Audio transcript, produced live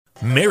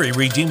Mary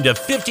redeemed a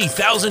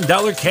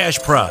 $50,000 cash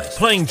prize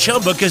playing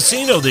Chumba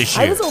Casino this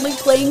year. I was only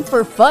playing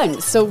for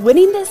fun, so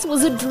winning this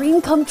was a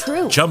dream come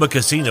true. Chumba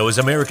Casino is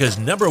America's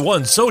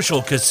 #1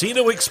 social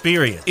casino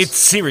experience. It's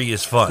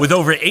serious fun. With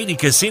over 80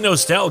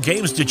 casino-style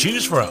games to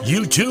choose from,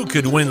 you too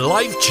could win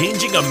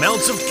life-changing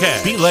amounts of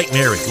cash. Be like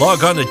Mary.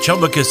 Log on to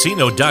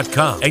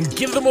ChumbaCasino.com and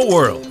give them a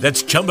whirl.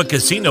 That's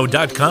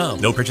ChumbaCasino.com.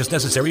 No purchase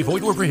necessary.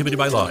 Void where prohibited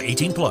by law.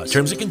 18 plus.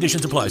 Terms and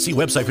conditions apply. See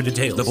website for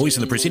details. The voice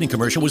in the preceding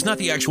commercial was not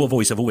the actual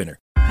voice of a winner.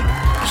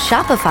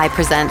 Shopify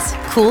presents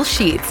cool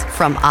sheets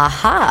from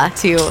AHA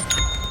to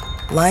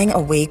lying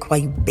awake while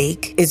you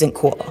bake isn't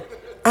cool.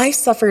 I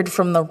suffered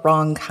from the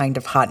wrong kind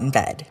of hot in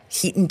bed,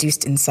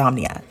 heat-induced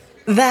insomnia.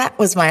 That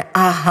was my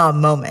aha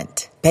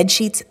moment. Bed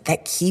sheets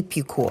that keep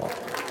you cool.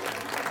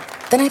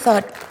 Then I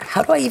thought,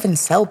 how do I even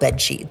sell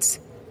bed sheets?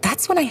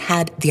 That's when I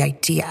had the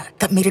idea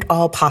that made it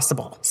all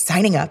possible,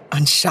 signing up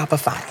on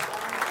Shopify.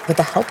 With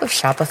the help of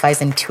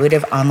Shopify's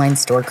intuitive online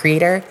store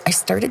creator, I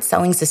started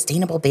selling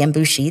sustainable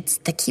bamboo sheets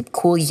that keep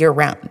cool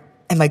year-round.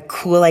 And my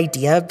cool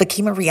idea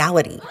became a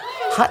reality.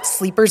 Hot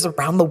sleepers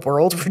around the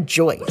world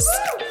rejoice.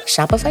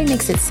 Shopify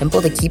makes it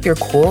simple to keep your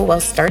cool while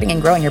starting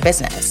and growing your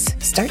business.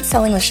 Start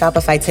selling with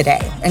Shopify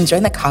today and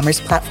join the commerce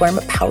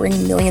platform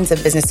powering millions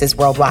of businesses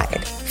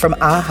worldwide. From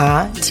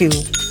aha to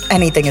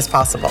anything is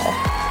possible.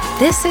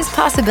 This is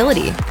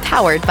Possibility,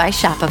 powered by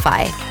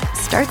Shopify.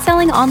 Start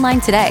selling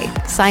online today.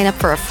 Sign up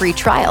for a free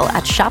trial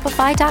at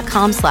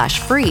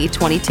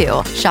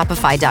shopify.com/free22.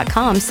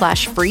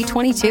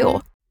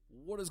 Shopify.com/free22.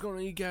 What is going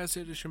on, you guys?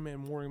 It is your man,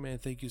 Morgan Man.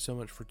 Thank you so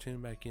much for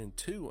tuning back in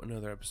to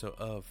another episode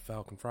of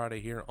Falcon Friday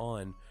here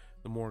on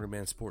the Morgan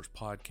Man Sports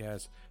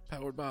Podcast,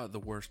 powered by the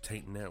Worst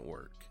Take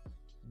Network.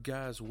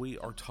 Guys, we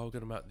are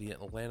talking about the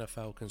Atlanta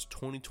Falcons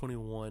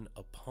 2021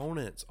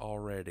 opponents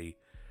already.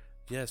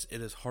 Yes, it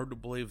is hard to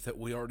believe that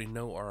we already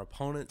know our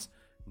opponents,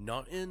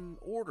 not in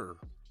order,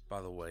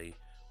 by the way,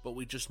 but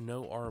we just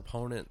know our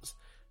opponents.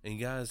 And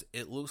guys,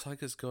 it looks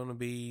like it's going to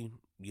be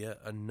yet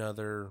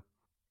another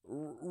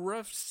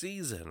rough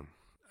season,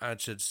 I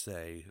should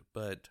say,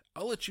 but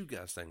I'll let you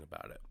guys think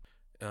about it.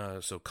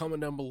 So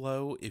comment down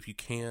below if you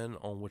can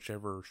on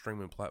whichever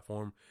streaming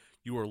platform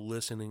you are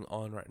listening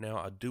on right now.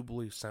 I do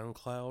believe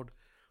SoundCloud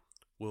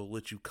will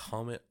let you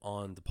comment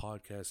on the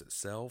podcast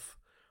itself,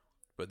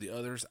 but the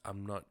others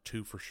I'm not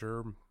too for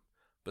sure.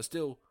 But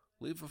still,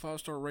 leave a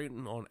 5-star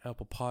rating on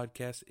Apple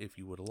Podcasts if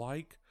you would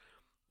like.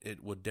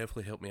 It would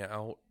definitely help me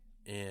out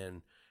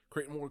in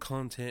creating more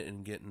content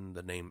and getting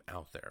the name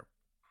out there.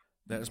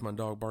 That is my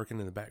dog barking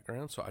in the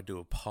background, so I do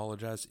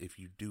apologize if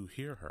you do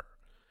hear her.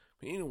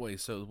 But anyway,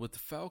 so with the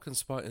Falcons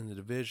spot in the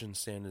division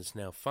standings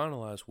now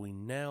finalized, we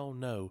now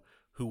know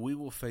who we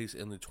will face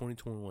in the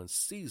 2021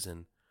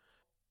 season.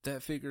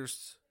 That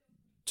figures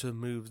to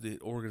move the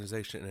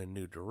organization in a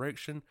new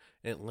direction.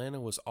 Atlanta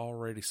was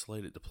already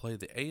slated to play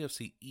the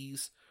AFC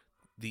East,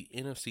 the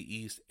NFC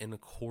East, and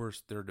of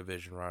course their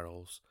division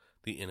rivals,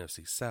 the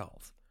NFC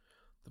South.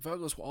 The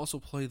Falcons will also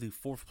play the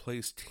 4th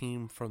place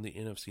team from the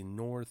NFC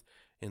North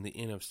and the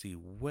NFC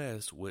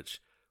West, which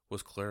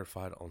was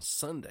clarified on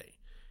Sunday.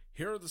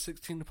 Here are the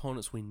 16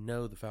 opponents we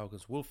know the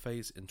Falcons will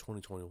face in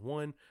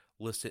 2021,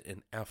 listed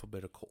in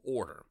alphabetical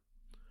order.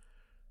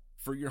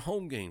 For your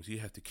home games, you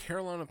have the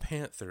Carolina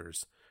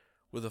Panthers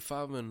with a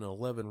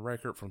 5-11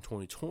 record from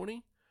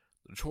 2020,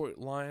 the Detroit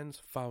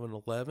Lions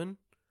 5-11,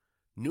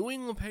 New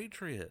England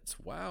Patriots.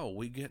 Wow,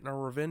 we getting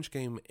our revenge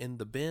game in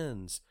the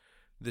Benz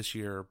this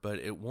year, but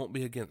it won't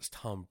be against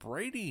Tom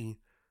Brady's,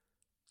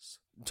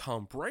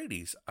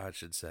 I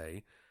should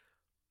say,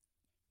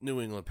 New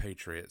England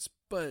Patriots.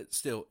 But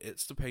still,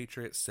 it's the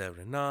Patriots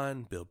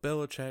 7-9, Bill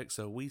Belichick,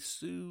 so we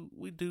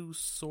do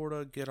sort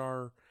of get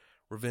our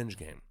revenge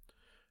game.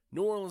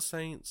 New Orleans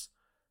Saints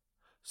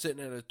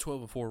sitting at a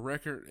 12-4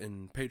 record,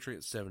 and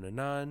Patriots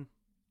 7-9.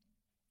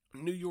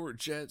 New York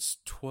Jets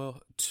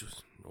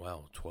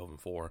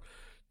 12-4,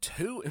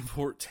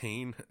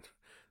 2-14.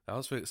 I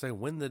was going to say,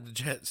 when did the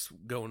Jets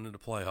go into the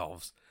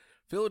playoffs?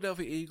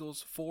 Philadelphia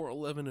Eagles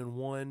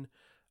 4-11-1.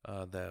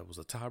 That was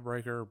a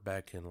tiebreaker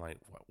back in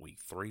week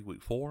 3,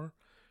 week 4.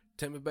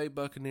 Tampa Bay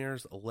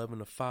Buccaneers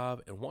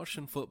 11-5, and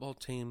Washington Football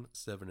Team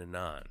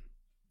 7-9.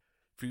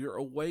 For your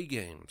away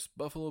games,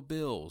 Buffalo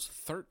Bills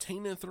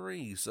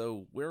 13-3.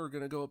 So we're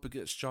going to go up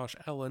against Josh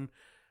Allen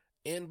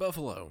and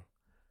Buffalo.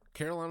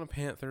 Carolina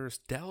Panthers,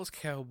 Dallas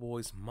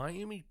Cowboys,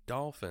 Miami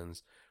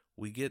Dolphins.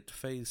 We get to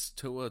face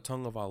Tua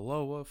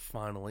Tagovailoa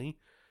finally.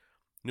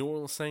 New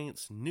Orleans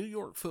Saints, New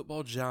York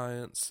Football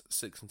Giants,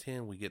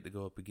 6-10. We get to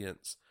go up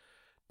against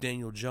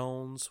Daniel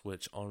Jones,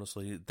 which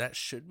honestly, that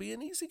should be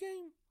an easy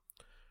game.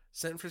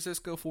 San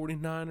Francisco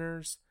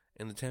 49ers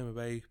and the Tampa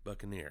Bay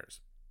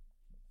Buccaneers.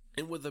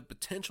 And with a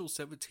potential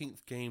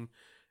 17th game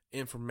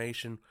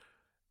information,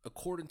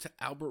 according to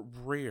Albert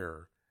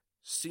Breer,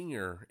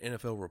 senior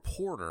NFL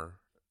reporter,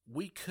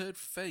 we could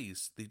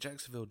face the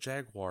Jacksonville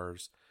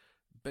Jaguars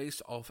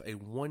based off a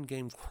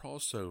one-game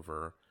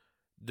crossover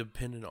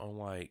depending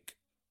on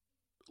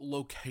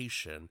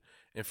location.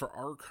 And for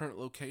our current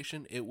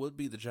location, it would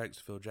be the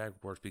Jacksonville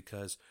Jaguars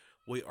because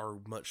we are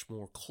much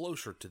more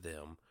closer to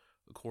them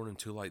according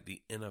to like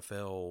the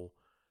NFL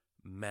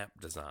map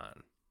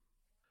design.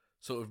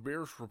 So if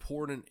Bears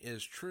reporting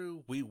is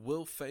true, we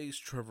will face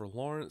Trevor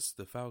Lawrence.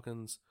 The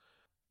Falcons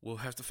will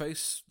have to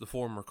face the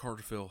former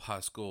Carterville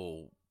High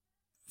School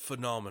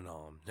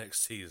phenomenon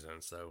next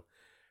season. So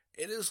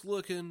it is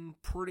looking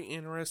pretty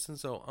interesting.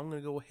 So I'm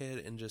going to go ahead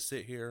and just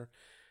sit here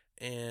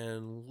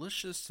and let's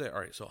just say,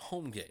 all right, so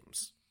home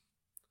games.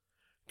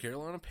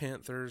 Carolina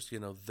Panthers,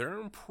 they're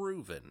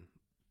improving,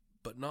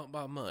 but not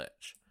by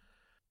much.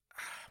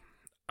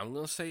 I'm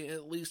going to say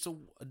at least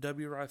a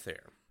W right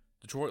there.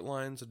 Detroit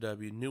Lions, a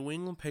W. New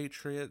England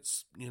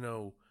Patriots,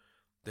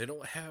 they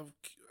don't have,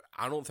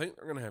 I don't think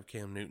they're going to have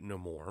Cam Newton no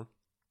more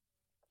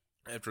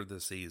after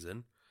this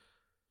season.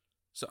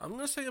 So I'm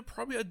going to say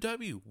probably a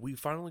W. We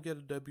finally get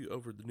a W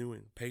over the New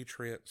England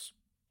Patriots.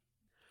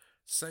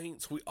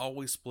 Saints, we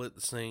always split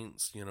the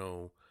Saints,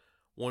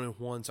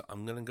 1-1. So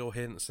I'm going to go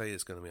ahead and say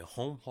it's going to be a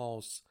home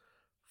loss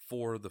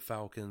for the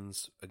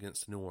Falcons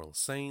against the New Orleans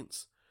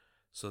Saints.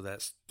 So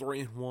that's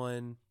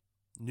 3-1.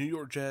 New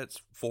York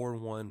Jets,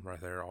 4-1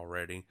 right there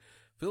already.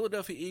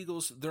 Philadelphia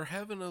Eagles, they're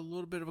having a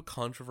little bit of a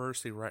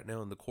controversy right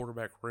now in the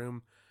quarterback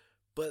room,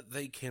 but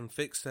they can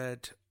fix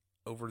that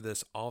over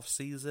this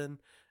offseason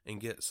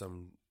and get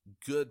some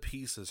good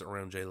pieces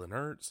around Jalen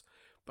Hurts.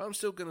 But I'm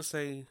still going to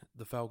say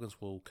the Falcons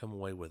will come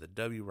away with a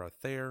W right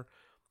there.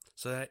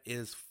 So that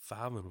is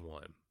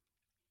 5-1.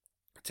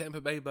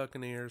 Tampa Bay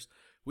Buccaneers,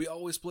 we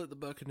always split the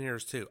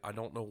Buccaneers too. I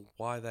don't know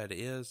why that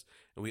is,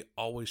 and we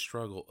always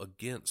struggle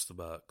against the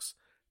Bucs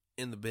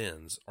in the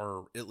Benz,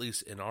 or at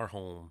least in our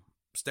home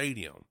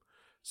stadium.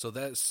 So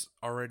that's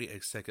already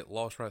a second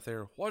loss right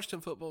there.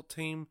 Washington football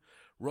team,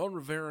 Ron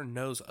Rivera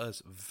knows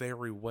us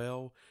very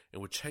well, and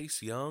with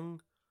Chase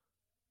Young,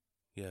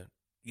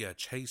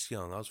 Chase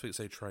Young. I was going to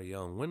say Trey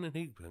Young. When did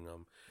he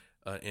become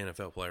an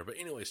NFL player? But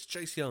anyways,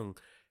 Chase Young,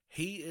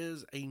 he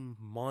is a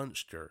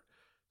monster.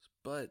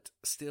 But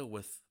still,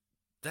 with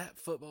that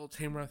football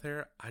team right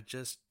there, I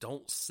just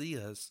don't see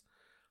us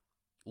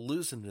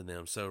losing to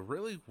them. So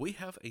really, we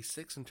have a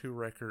 6-2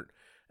 record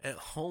at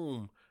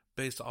home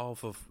based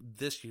off of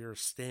this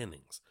year's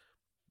standings.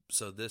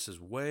 So this is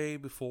way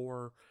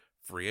before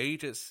free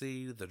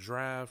agency, the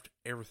draft,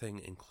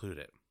 everything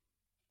included.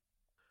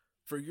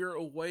 For your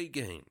away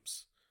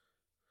games,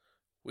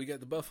 we got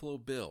the Buffalo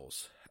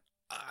Bills.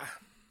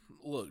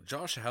 Look,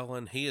 Josh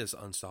Allen, he is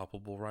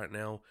unstoppable right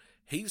now.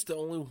 He's the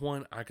only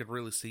one I could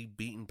really see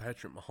beating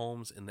Patrick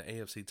Mahomes in the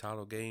AFC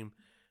title game.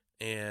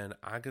 And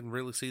I can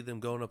really see them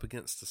going up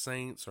against the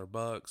Saints or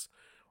Bucks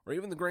or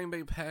even the Green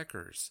Bay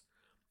Packers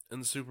in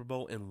the Super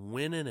Bowl and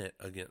winning it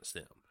against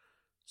them.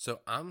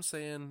 So I'm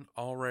saying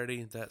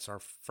already that's our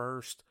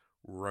first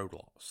road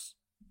loss.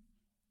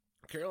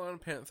 Carolina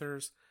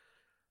Panthers,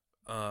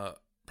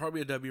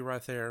 probably a W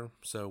right there.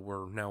 So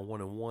we're now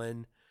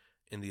 1-1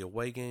 in the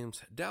away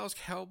games. Dallas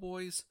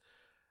Cowboys,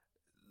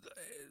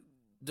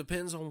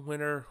 depends on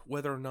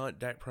whether or not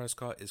Dak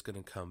Prescott is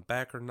going to come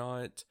back or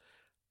not.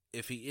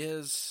 If he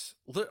is,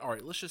 all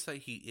right, let's just say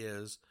he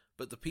is,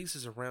 but the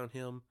pieces around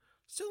him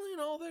still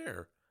ain't all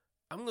there.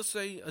 I'm going to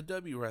say a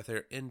W right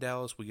there. In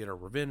Dallas, we get a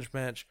revenge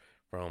match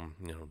from,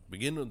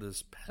 beginning of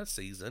this past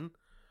season.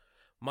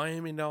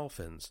 Miami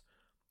Dolphins.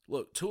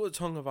 Look, Tua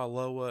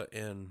Tagovailoa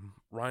and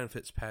Ryan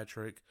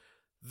Fitzpatrick,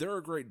 they're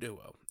a great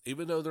duo.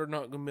 Even though they're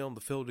not going to be on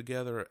the field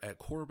together at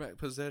quarterback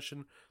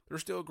possession, they're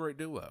still a great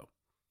duo.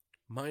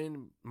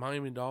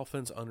 Miami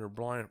Dolphins under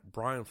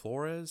Brian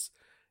Flores,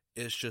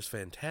 it's just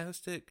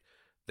fantastic.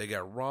 They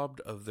got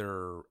robbed of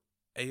their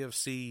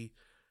AFC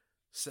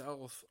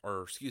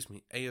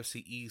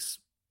East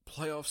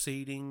playoff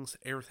seedings,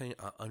 everything.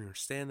 I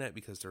understand that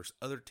because there's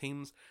other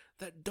teams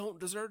that don't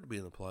deserve to be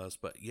in the playoffs,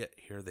 but yet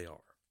here they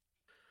are.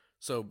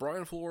 So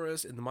Brian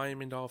Flores and the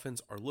Miami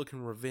Dolphins are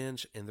looking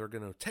revenge, and they're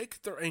going to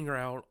take their anger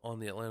out on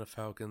the Atlanta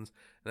Falcons,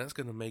 and that's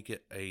going to make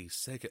it a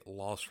second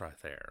loss right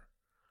there.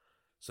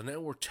 So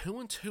now we're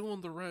 2-2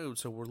 on the road,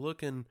 so we're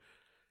looking,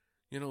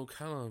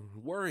 kind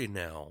of worried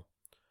now.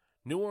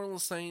 New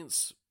Orleans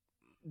Saints,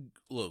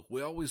 look,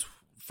 we always,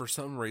 for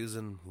some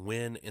reason,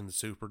 win in the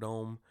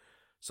Superdome.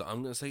 So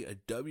I'm going to say a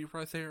W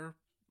right there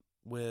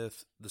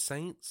with the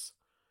Saints.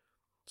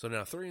 So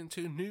now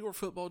 3-2, New York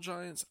Football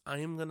Giants, I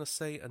am going to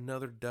say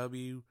another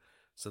W.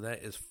 So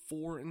that is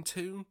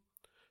 4-2.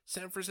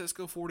 San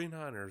Francisco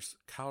 49ers,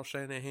 Kyle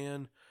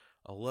Shanahan,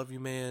 I love you,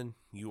 man.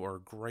 You are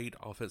a great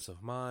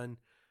offensive mind.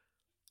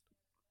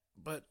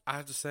 But I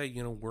have to say,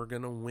 we're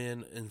going to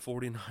win in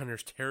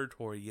 49ers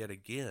territory yet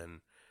again.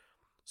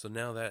 So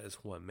now that is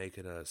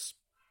making us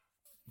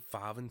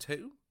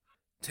 5-2.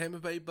 Tampa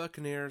Bay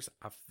Buccaneers,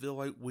 I feel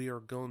like we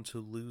are going to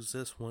lose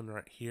this one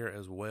right here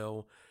as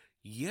well.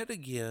 Yet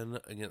again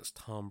against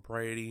Tom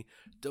Brady,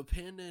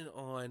 depending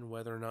on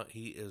whether or not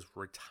he is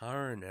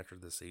retiring after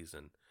the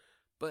season.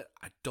 But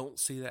I don't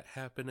see that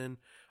happening.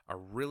 I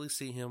really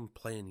see him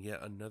playing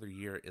yet another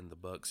year in the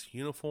Bucs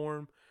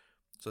uniform.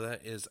 So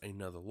that is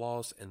another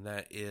loss, and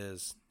that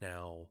is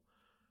now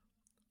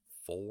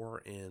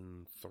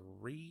 4-3.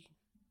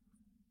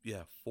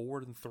 Yeah,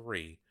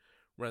 4-3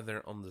 right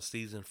there on the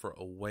season for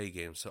away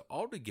games. So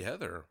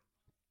altogether,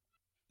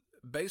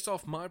 based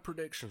off my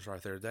predictions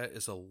right there, that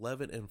is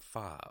 11-5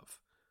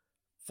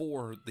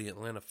 for the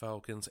Atlanta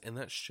Falcons, and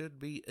that should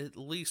be at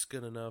least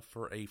good enough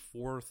for a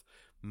 4th,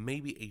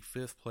 maybe a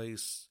 5th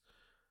place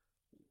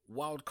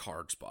wild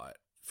card spot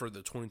for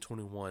the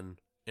 2021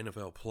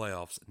 NFL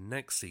playoffs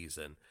next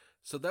season.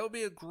 So that would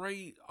be a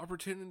great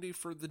opportunity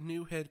for the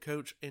new head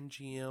coach and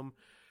GM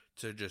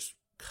to just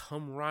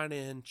come right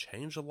in,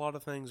 change a lot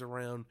of things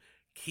around,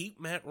 keep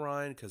Matt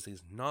Ryan because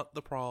he's not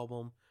the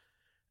problem,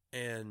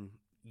 and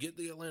get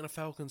the Atlanta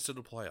Falcons to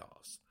the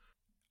playoffs.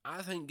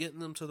 I think getting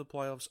them to the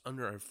playoffs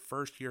under a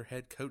first-year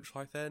head coach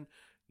like that,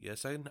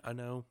 yes, I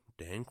know,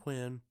 Dan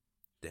Quinn,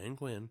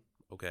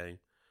 okay,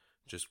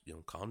 just,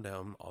 calm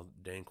down, all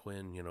Dan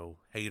Quinn,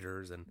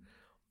 haters and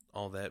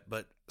all that,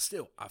 but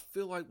still, I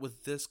feel like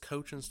with this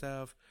coaching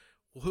staff,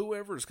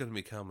 whoever is going to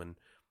be coming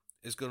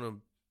is going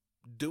to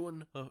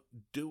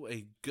do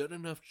a good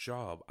enough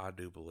job, I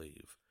do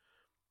believe,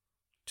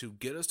 to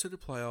get us to the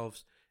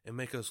playoffs and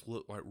make us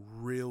look like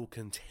real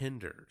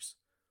contenders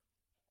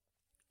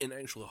and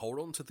actually hold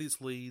on to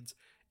these leads,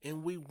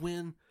 and we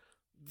win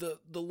the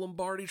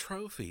Lombardi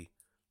Trophy.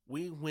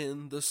 We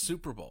win the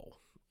Super Bowl,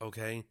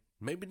 okay?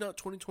 Maybe not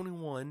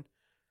 2021,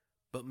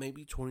 but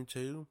maybe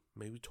 22,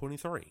 maybe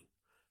 23.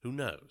 Who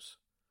knows?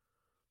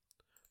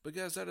 But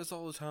guys, that is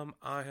all the time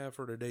I have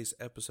for today's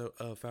episode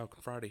of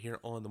Falcon Friday here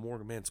on the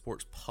Morgan Man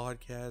Sports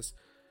Podcast.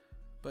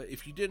 But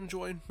if you did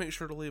enjoy, make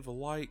sure to leave a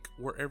like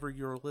wherever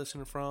you're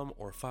listening from,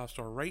 or a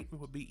 5-star rating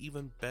would be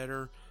even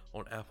better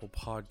on Apple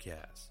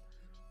Podcasts.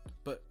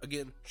 But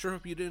again, sure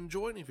hope you did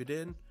enjoy, and if you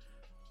did,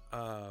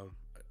 well,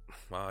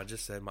 I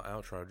just said my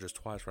outro just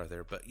twice right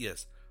there. But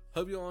yes,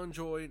 hope you all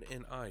enjoyed,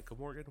 and I,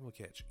 Morgan, will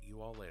catch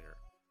you all later.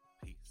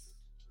 Peace.